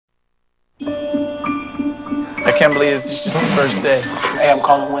can't believe this is just the first day. Hey, I'm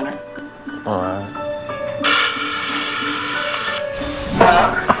calling Winter. All right.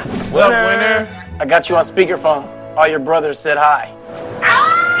 What up, Winter? I got you on speakerphone. All your brothers said hi.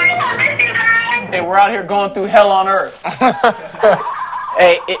 Hey, we're out here going through hell on earth.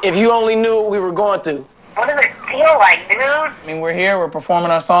 Hey, if you only knew what we were going through. What does it feel like, dude? I mean, we're here, we're performing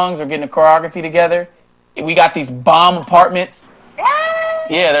our songs, we're getting a choreography together. We got these bomb apartments.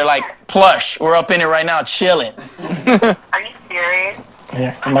 Yeah, they're like plush. We're up in it right now, chilling. Are you serious?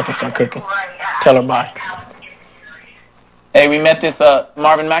 Yeah, I'm about to start cooking. Tell her bye. Hey, we met this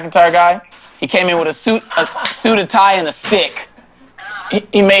Marvin McIntyre guy. He came in with a suit, a tie, and a stick.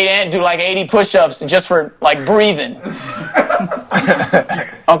 He made Ant do like 80 push-ups just for like breathing.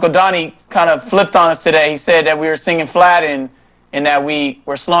 Uncle Donnie kind of flipped on us today. He said that we were singing flat and that we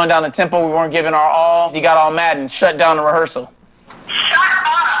were slowing down the tempo. We weren't giving our all. He got all mad and shut down the rehearsal. Shut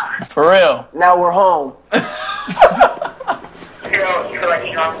up! For real. Now we're home. You feel like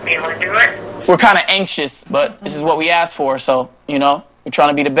you're going to be able to do it? We're kind of anxious, but this is what we asked for, so, you know, we're trying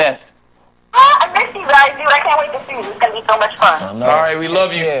to be the best. Oh, I miss you guys, dude. I can't wait to see you. It's going to be so much fun. All right, we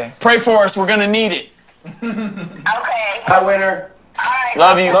love you. Yeah. Pray for us. We're going to need it. Okay. Bye, Winter. All right.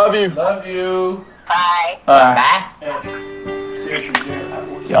 Love you. Love you. Love you. Bye. Bye. Seriously,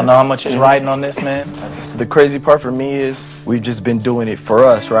 y'all know how much is riding on this, man? The crazy part for me is we've just been doing it for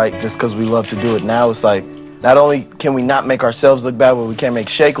us, right? Just because we love to do it. Now it's like, not only can we not make ourselves look bad, but we can't make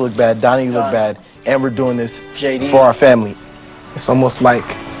Shake look bad, Donnie look bad, and we're doing this for our family. It's almost like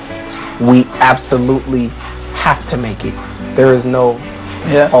we absolutely have to make it. There is no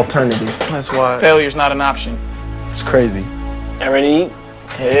alternative. That's why. Failure's not an option. It's crazy. You ready to eat?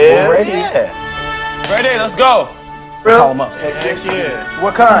 Yeah. Ready? Yeah. Ready, let's go. Call him up. Heck yeah.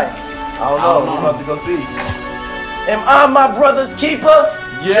 What kind? I don't know. We're about to go see. Am I my brother's keeper?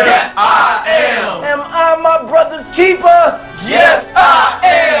 Yes, I am. Am I my brother's keeper? Yes, I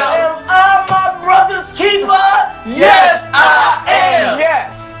am. Am I my brother's keeper? Yes, I am.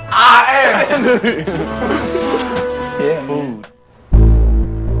 Yes, I am. Yeah, food.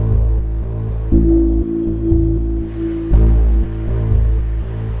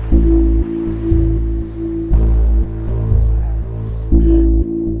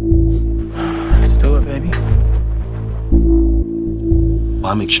 Let's do it, baby.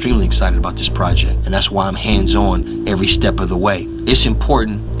 I'm extremely excited about this project, and that's why I'm hands-on every step of the way. It's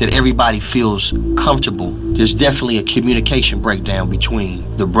important that everybody feels comfortable. There's definitely a communication breakdown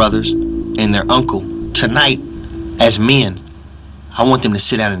between the brothers and their uncle. Tonight, as men, I want them to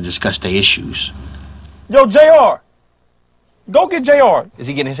sit down and discuss their issues. Yo, JR, go get JR. Is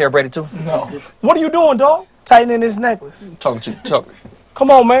he getting his hair braided too? No. What are you doing, dog? Tightening his necklace. Talking. Come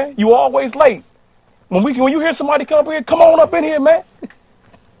on, man. You always late. When you hear somebody come up here, come on up in here, man.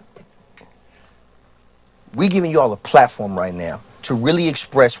 We're giving you all a platform right now to really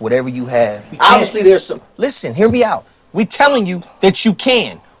express whatever you have. Obviously, there's some... Listen, hear me out. We're telling you that you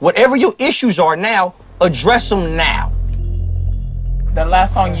can. Whatever your issues are now, address them now. That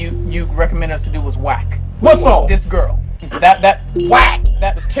last song you recommended us to do was whack. What song? This girl. That whack.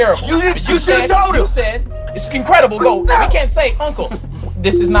 That was terrible. You should have told him. You said it's incredible. Go. We can't say, Uncle,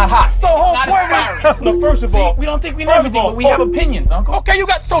 this is not hot. So it's whole not point inspiring. No, first of all, we don't think we know everything, but we have opinions, Uncle. Okay, you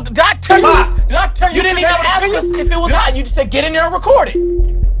got. So did I tell you? Did I tell you? You didn't even ask us if it was hot. You just said get in there and record it.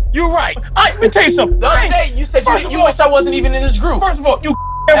 You're right. Let me tell you something. The other day you said you wished I wasn't even in this group. First of all, you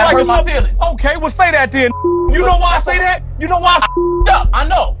that hurt my feelings. Okay, well say that then. You know why I say that? You know why I up? I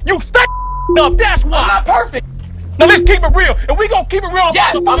know. You stay up. That's why. I'm not perfect. Now let's keep it real, and we gonna keep it real.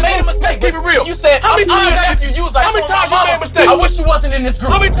 Yes, I made a mistake. Let's keep it real. You said how many times you was like, how many times you made a mistake? I wish you wasn't in this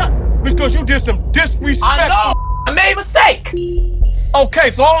group. How many times? Because you did some disrespect. I know. I made a mistake.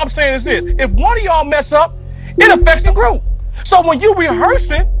 Okay, so all I'm saying is this: if one of y'all mess up, it affects the group. So when you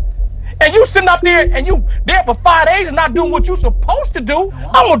rehearsing and you sitting up there and you there for 5 days and not doing what you're supposed to do,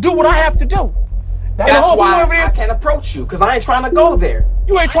 I'm gonna do what I have to do. That's why I can't approach you, because I ain't trying to go there.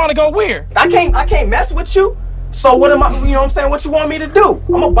 You ain't trying to go where? I can't mess with you. So what am I, you know what I'm saying, what you want me to do?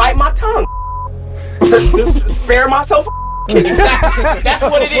 I'm gonna bite my tongue. to spare myself. Exactly. That's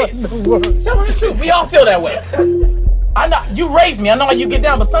what it is. Tell me the truth. We all feel that way. I know you raised me. I know how you get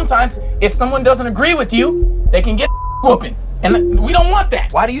down, but sometimes if someone doesn't agree with you, they can get whooping, and we don't want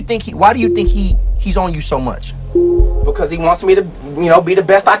that. Why do you think he's on you so much? Because he wants me to, be the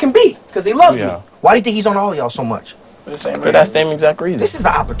best I can be. Because he loves me. Why do you think he's on all y'all so much? For that same exact reason. This is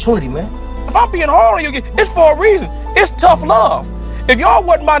an opportunity, man. If I'm being hard on you, it's for a reason. It's tough love. If y'all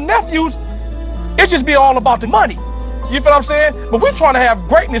wasn't my nephews, it'd just be all about the money. You feel what I'm saying? But we're trying to have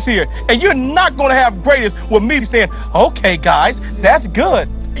greatness here. And you're not going to have greatness with me saying, okay, guys, that's good.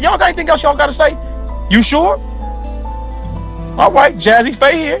 Y'all got anything else y'all got to say? You sure? All right, Jazzy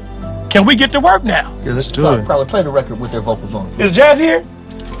Faye here. Can we get to work now? Yeah, let's do it. Probably play the record with their vocals on it. Is Jazz here?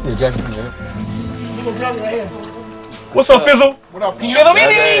 Yeah, Jazzy here. What's up, Fizzle? What up, P? Fizzle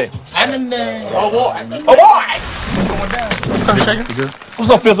Mini? Oh boy. Oh boy. What's up, Shaker? What's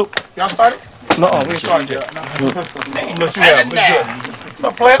up, Fizzle? Y'all started? No, we ain't started yet. What you have? We good. What's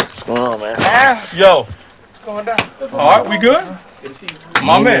up, Plebs? What's going on, man? Yo. What's going down? All right, we good?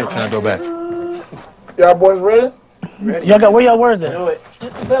 My man. Can I go back? Y'all boys ready? Y'all got where y'all words at?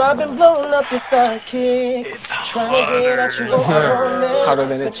 But I've been blowing up your sidekick. Trying to get at you on some man. Harder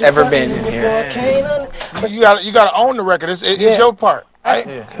than it's ever been in here. You gotta own the record. It's your part, right?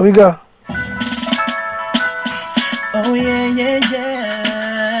 Here we go. Oh yeah, yeah,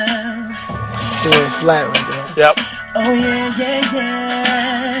 yeah. Doing flat right there. Yep. Oh yeah, yeah,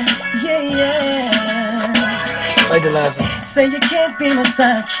 yeah. Yeah, yeah. Like the last one. Say you can't be my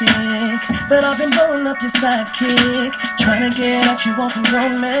side chick, but I've been blowing up your sidekick. Trying to get at you on some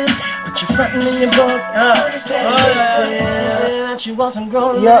grown man, but you're frontin' in your book. That you want some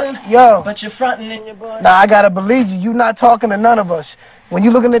grown man, Yo. but you're frontin' in your book. Nah, I gotta believe you. You not talking to none of us. When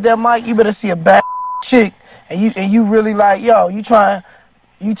you looking at that mic, you better see a bad chick, and you really like, yo, you talking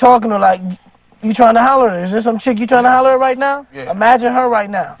to like, you trying to holler at her. Is there some chick you trying to holler at right now? Yeah. Imagine her right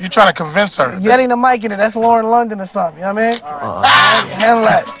now. You trying to convince her? That ain't a mic in it. That's Lauren London or something. You know what I mean? Handle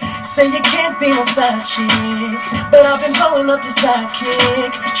that. Say you can't be my side chick, but I've been blowing up your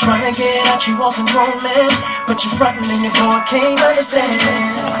sidekick. Trying to get at you off some grown man, but you're frontin' in your boy can't understand.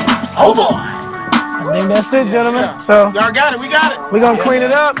 Hold on. I think that's it, gentlemen. Yeah. So Y'all got it. We got it. we gonna clean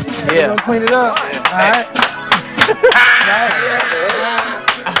it up. Yeah. We're gonna clean it up. All right.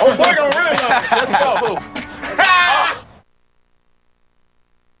 Oh boy, gonna really love it. Let's go.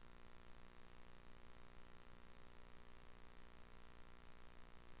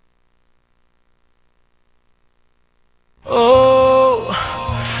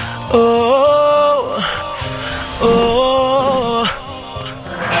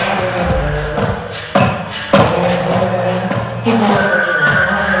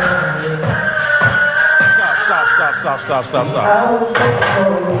 Stop.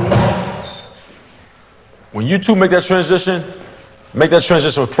 When you two make that transition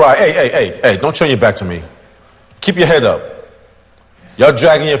with pride. Hey, don't turn your back to me. Keep your head up. Y'all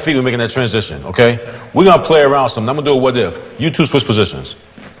dragging your feet when making that transition, okay? We're gonna play around something. I'm gonna do a what if. You two switch positions.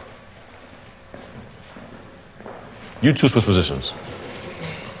 You two switch positions.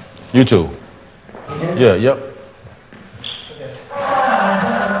 You two. Yeah, yep.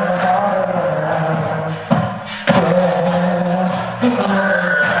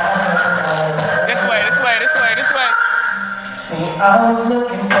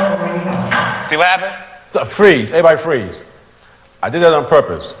 See what happened? Freeze. Everybody freeze. I did that on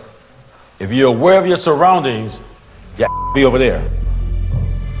purpose. If you're aware of your surroundings, your be over there.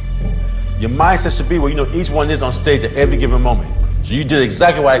 Your mindset should be where you know each one is on stage at every given moment. So you did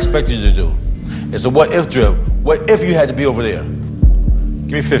exactly what I expected you to do. It's a what if drill. What if you had to be over there?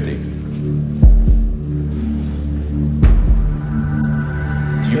 Give me 50.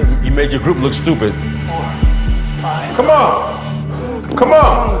 You made your group look stupid. Come on. Come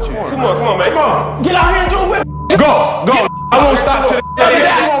on. Come on, man. Come on. Get out here and do it with me. Go. I won't stop till Hurry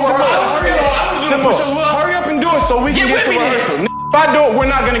up and do it so we can get to rehearsal. If I do it, we're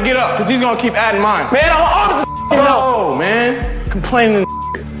not gonna get up because he's gonna keep adding mine. Man, I'm opposite. Oh, man. Complaining.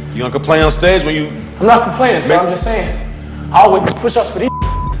 You gonna complain on stage when you... I'm not complaining, so I'm just saying. I always do push-ups for these.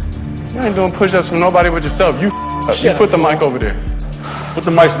 You ain't doing push-ups for nobody but yourself. You put the mic over there. Put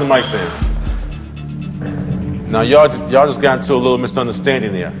the mics in the mic stands. Now y'all just got into a little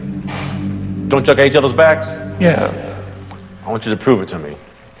misunderstanding there. Don't y'all got each other's backs? Yes. I want you to prove it to me.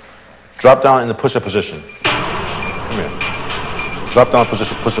 Drop down in the push-up position. Come here. Drop down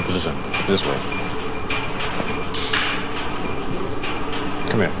position, push-up position. This way.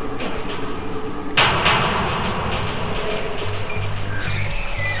 Come here.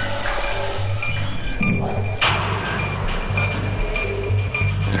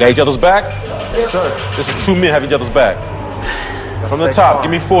 You got each other's back? Yes, sir. This is true men have each other's back. From the top,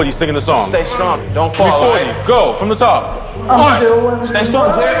 give me 40 singing the song. Stay strong. Don't Give me fall. 40. Go, from the top. I'm still wondering. Stay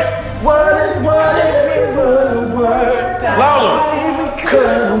strong, Jerry. What if we would work out? Louder. If we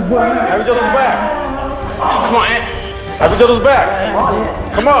couldn't work. Have each other's back. Come on, Ant. Have each other's back.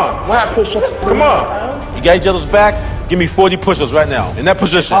 Come on. What happened? Push-ups. Come on. You got each other's back? Give me 40 push-ups right now. In that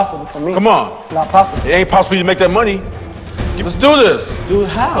position. It's possible for me. Come on. It's not possible. It ain't possible for you to make that money. Let's do this. Dude,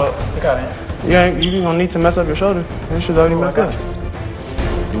 how? You don't need to mess up your shoulder. That shit's already messed up.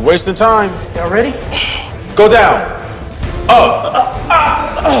 You're wasting time. Y'all ready? Go down. Up.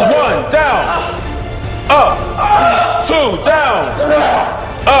 One, down. Up. Up. 2, down.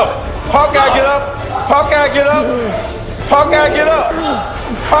 Up. Hawkeye, get up. Hawkeye, get up. Hawkeye, get up.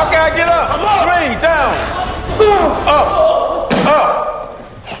 Hawkeye, get up. 3, down. Up.